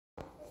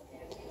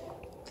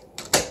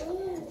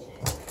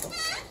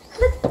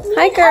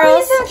Hi,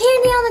 girls. We found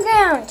candy on the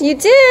ground. You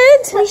did?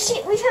 We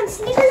found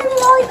Snickers and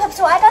lollipops,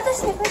 so I got the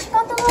Snickers, she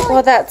got the lollipops.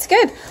 Well, that's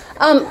good.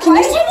 I'm taking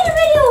a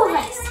video of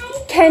us.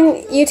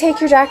 Can you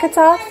take your jackets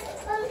off?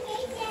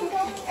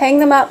 Hang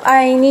them up.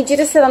 I need you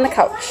to sit on the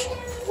couch.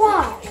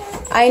 Why?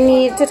 I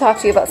need to talk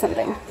to you about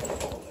something.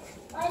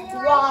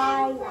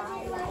 Why?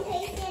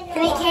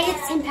 Can I eat candy at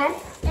the same time?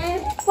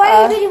 Why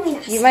are you videoing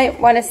us? You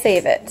might want to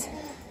save it.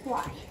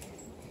 Why?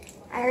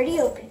 I already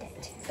opened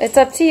it. It's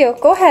up to you.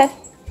 Go ahead.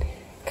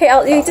 Okay,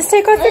 you just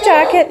take off your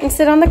jacket and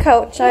sit on the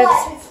couch.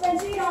 What?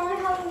 Spencer, you don't want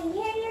Halloween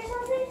candy or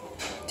something?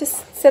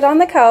 Just sit on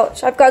the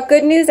couch. I've got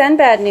good news and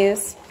bad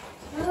news.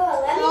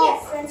 Oh, let me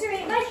get Spencer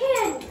ate my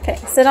candy. Okay,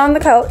 sit on the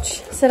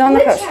couch. Sit on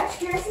the couch.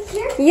 Can I sit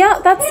here?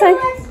 Yeah, that's fine.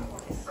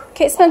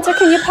 Okay, Spencer,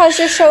 can you pause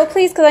your show,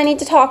 please? Because I need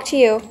to talk to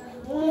you.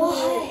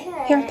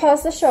 What? Here,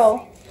 pause the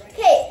show.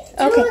 Okay,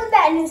 do the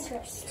bad news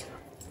first.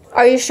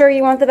 Are you sure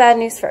you want the bad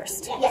news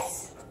first? Yes.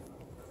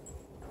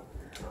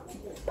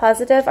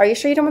 Positive? Are you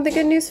sure you don't want the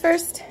good news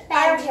first?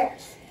 I don't care.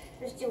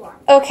 Just do one.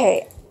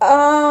 Okay.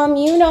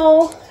 You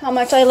know how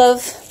much I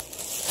love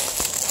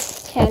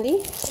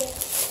candy.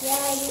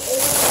 Yeah, you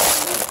ate it.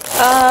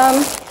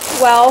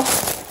 Well,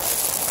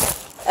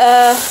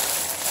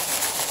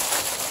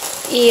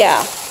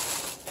 yeah.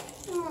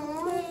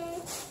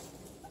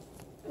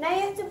 Now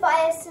you have to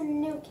buy us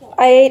some new candy.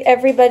 I ate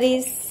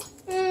everybody's.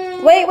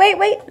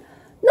 Wait.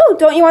 No,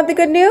 don't you want the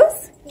good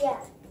news? Yeah.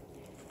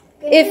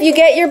 If you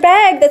get your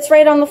bag that's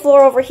right on the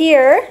floor over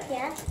here.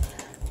 Yeah.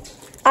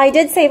 I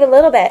did save a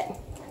little bit.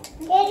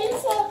 Yeah, you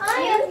say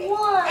I have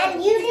one.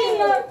 And you did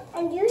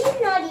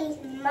not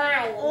eat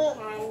mine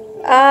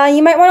candy.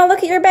 You might want to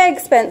look at your bag,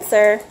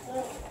 Spencer.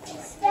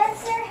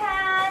 Spencer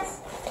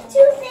has 2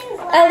 things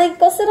left. Ellie,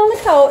 go sit on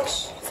the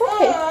couch. It's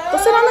okay. Go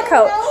sit on the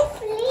couch. No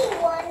flea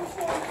ones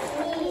for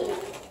me.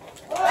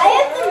 I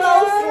have the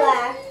most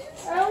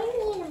left. I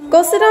only need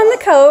Go sit on the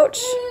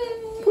couch.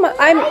 Come on,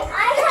 I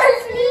have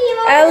flea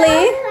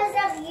Ellie. because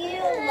of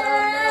you,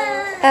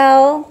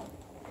 Mama.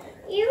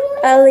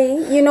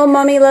 Ellie, you know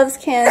Mommy loves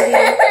candy.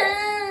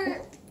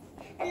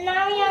 And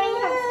now we only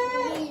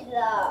have flea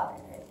though.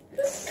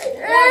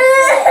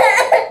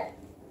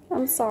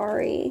 I'm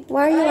sorry.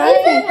 Why are you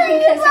laughing? We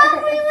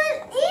would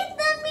eat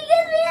them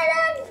because we had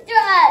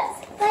extras.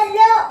 But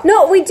no.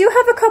 No, we do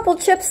have a couple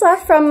chips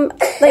left from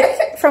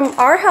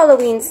our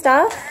Halloween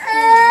stuff.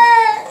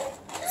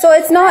 So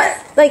it's not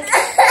like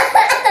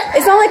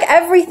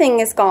everything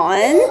is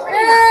gone.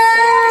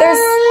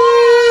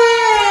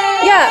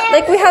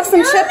 Like we have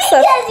some chips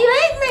left. Because you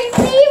ate my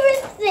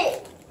favorite thing.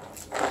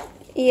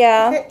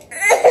 Yeah.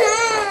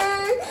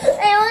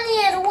 I only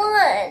had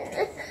one.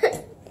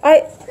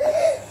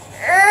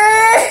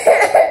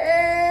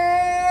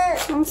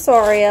 I'm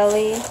sorry,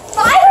 Ellie.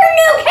 Buy her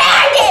new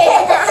candy!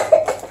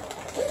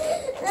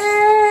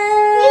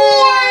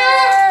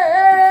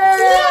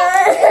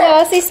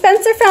 Yeah, see,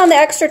 Spencer found the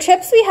extra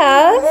chips we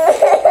have.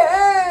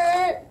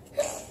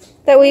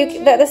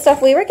 The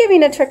stuff we were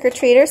giving to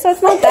trick-or-treaters, so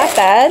it's not that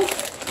bad.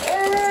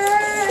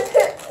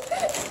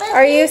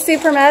 Are you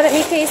super mad at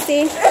me,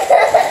 Casey? I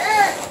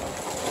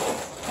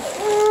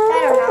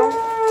don't know.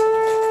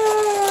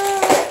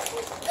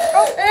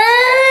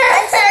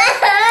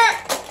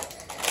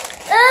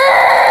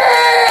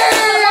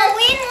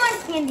 Halloween more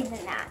candy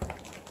than that.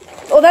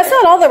 Well, that's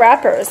not all the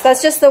wrappers.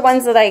 That's just the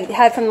ones that I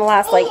had from the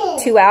last,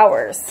 2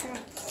 hours.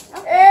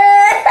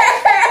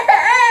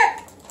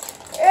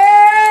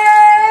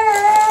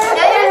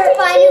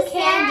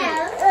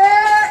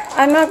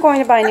 I'm not going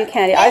to buy new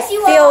candy. Yes, I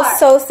feel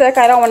so sick.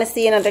 I don't want to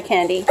see another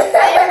candy.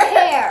 I don't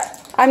care.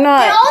 I'm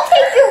not. Then I'll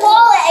take your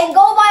wallet and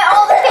go buy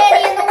all the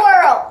candy in the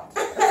world.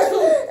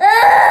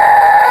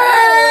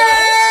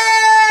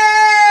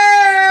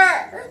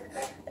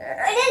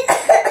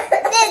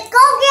 Just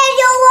go get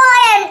your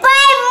wallet and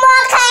buy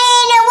more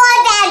candy than what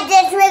that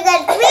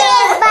trick-or-treat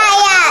please buy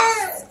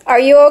us.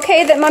 Are you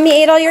okay that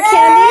Mommy ate all your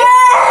candy?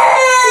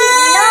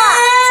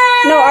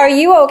 No, are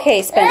you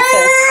okay,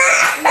 Spencer?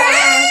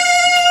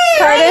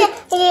 Pardon?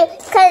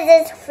 Because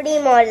there's 3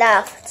 more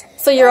left.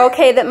 So you're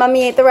okay that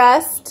Mommy ate the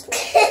rest?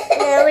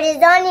 No,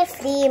 there's only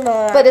 3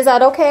 more. But is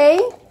that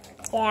okay?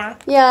 Yeah.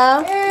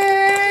 Yeah.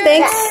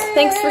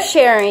 Thanks for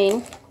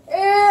sharing.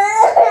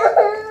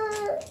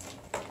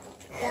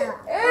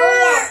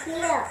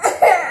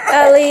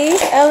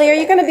 Ellie, are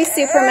you going to be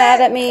super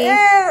mad at me?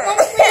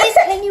 Please,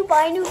 can you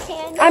buy new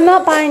candy? I'm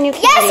not buying new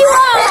candy. Yes, you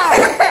are!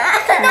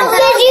 No,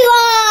 yes, you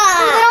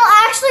are! Then I'll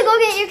actually go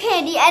get your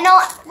candy, and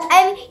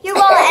your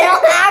wallet, and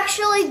I'll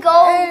actually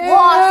go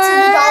walk to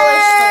the dollar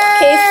store.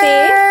 Casey?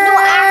 No,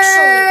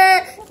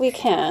 actually. We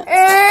can't.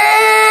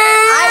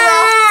 I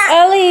will.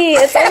 Ellie,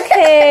 it's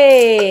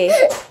okay.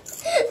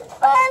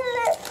 But I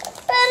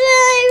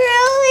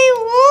really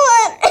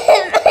want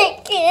my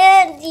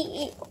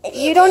candy.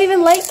 You don't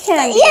even like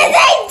candy. Yes,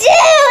 I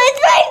do!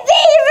 It's my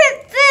favorite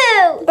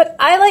food! But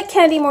I like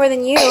candy more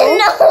than you.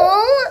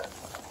 No!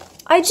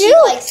 I do. She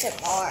likes it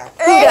more.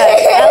 Who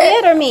does?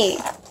 Elliot or me?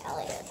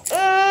 Elliot.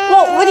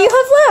 Well, what do you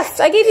have left?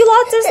 I gave you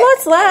lots. There's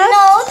lots left.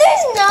 No,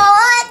 there's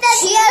not.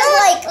 She has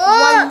like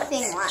one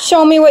thing left.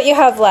 Show me what you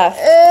have left.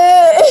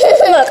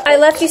 Look, I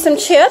left you some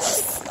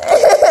chips.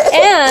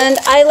 And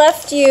I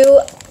left you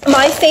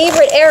my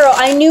favorite arrow.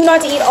 I knew not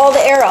to eat all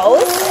the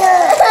arrows. But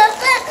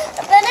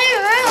I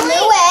really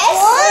Lewis,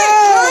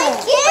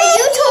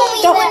 you told me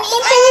you didn't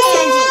eat the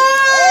candy.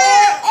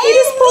 You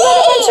just pulled out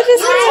a bunch of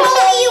his You told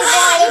me you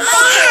wanted the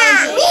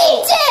candy.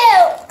 Me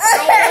too.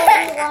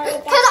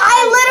 Because I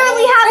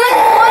literally had like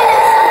one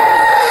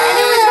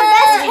and it was the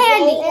best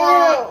candy.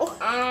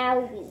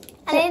 And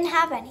I didn't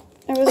have any.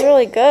 It was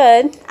really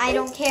good. I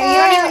don't care. You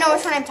don't even know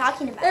which one I'm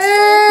talking about.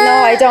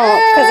 No, I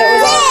don't, because it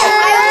was awesome.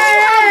 I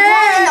only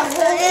had one in the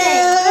whole thing.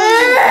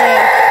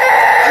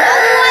 And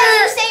otherwise,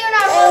 you say you're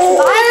not allowed to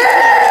buy the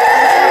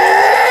candy.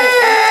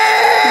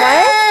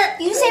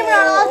 What? You say we're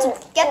not allowed to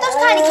get those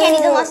kind of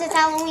candies unless it's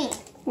Halloween.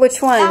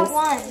 Which ones? That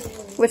one.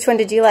 Which one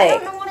did you I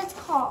like? don't know what it's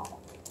called.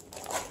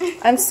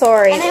 I'm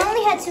sorry. And I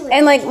only had two.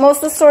 And like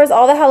most of the stores,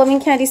 all the Halloween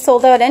candy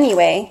sold out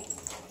anyway.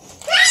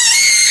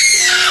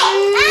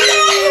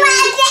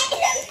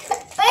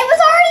 But it was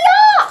already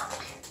off.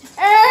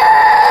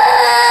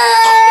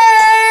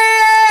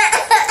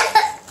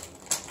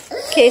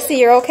 Casey,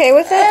 you're okay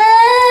with it?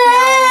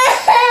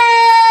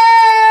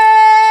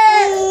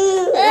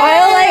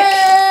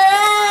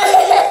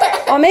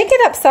 I'll make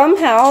it up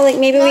somehow. Like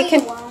maybe we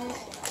can.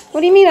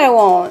 What do you mean I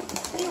won't?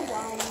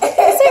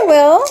 Yes, I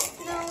will.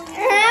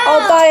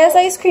 I'll buy us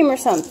ice cream or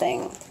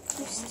something.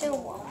 You still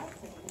won't.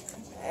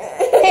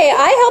 Hey,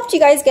 I helped you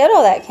guys get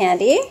all that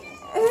candy.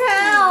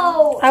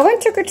 No. I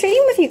went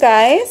trick-or-treating with you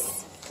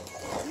guys.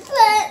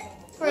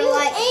 But you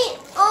ate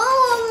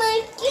all of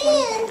my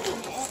candy.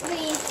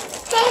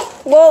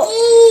 Well,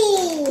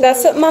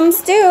 that's what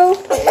mums do.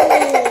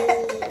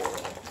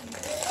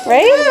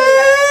 Right?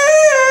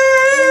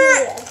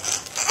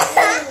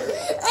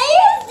 I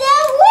have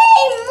that way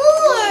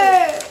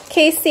more.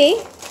 Casey,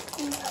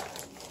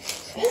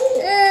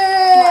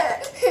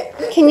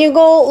 can you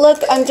go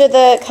look under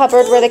the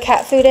cupboard where the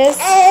cat food is?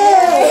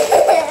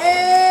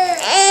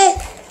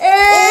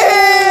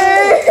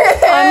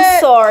 I'm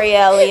sorry,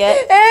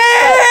 Elliot.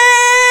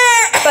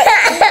 But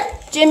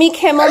Jimmy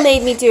Kimmel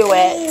made me do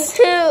it.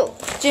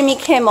 Jimmy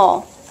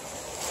Kimmel.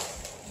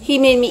 He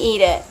made me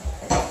eat it.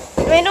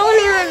 I don't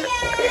even...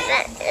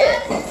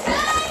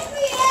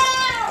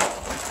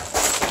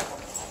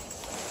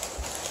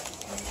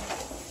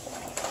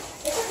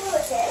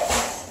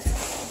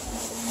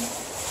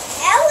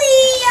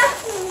 Ellie!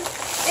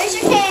 There's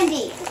your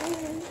candy.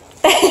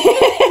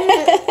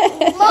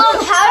 Mom,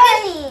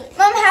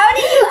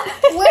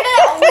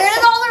 where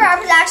did all the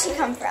wrappers actually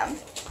come from?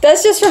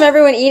 That's just from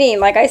everyone eating.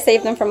 Like I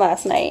saved them from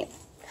last night.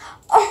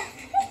 Oh.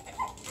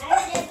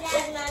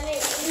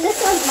 This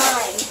one's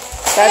mine.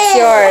 That's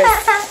yours.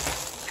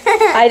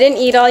 I didn't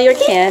eat all your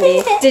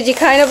candy. Did you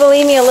kind of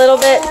believe me a little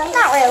bit?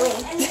 Not really.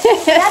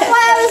 That's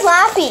why I was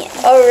laughing.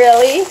 Oh,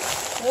 really?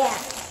 Yeah.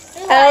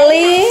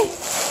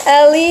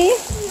 Ellie,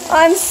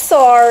 I'm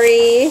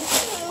sorry.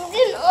 I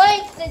didn't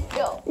like the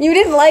joke. You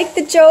didn't like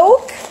the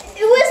joke?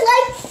 It was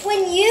like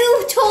when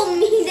you told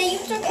me that you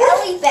took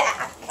Ellie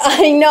back.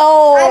 I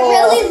know. I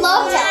really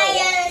loved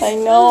Ellie. I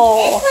know.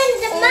 This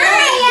one's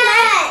mine.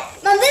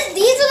 Mom,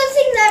 these are the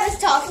things I was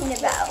talking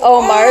about. Oh,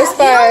 Mars You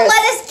don't bars.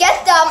 let us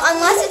get them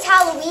unless it's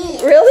Halloween.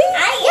 Really?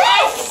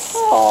 Yes.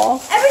 Oh.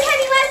 Every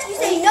time you ask, you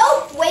say,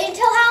 no, wait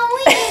until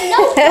Halloween.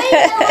 No, wait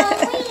until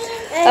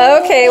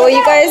Halloween. Okay, well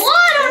you guys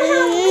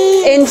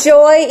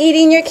enjoy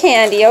eating your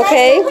candy,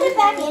 okay? Can I put it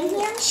back in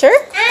here? Sure.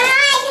 I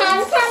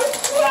have some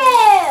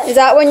too. Is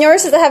that one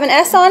yours? Does it have an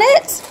S on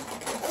it?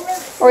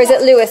 Or is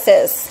it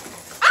Lewis's?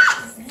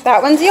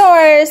 That one's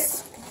yours.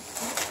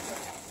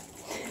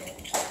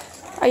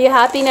 Are you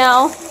happy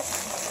now?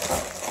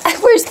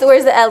 Where's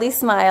the Ellie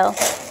smile?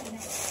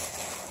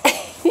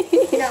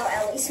 No,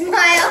 Ellie,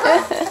 smile.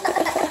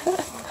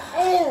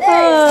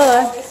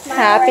 Oh,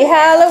 happy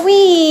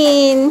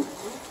Halloween.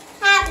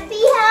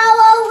 Happy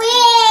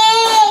Halloween.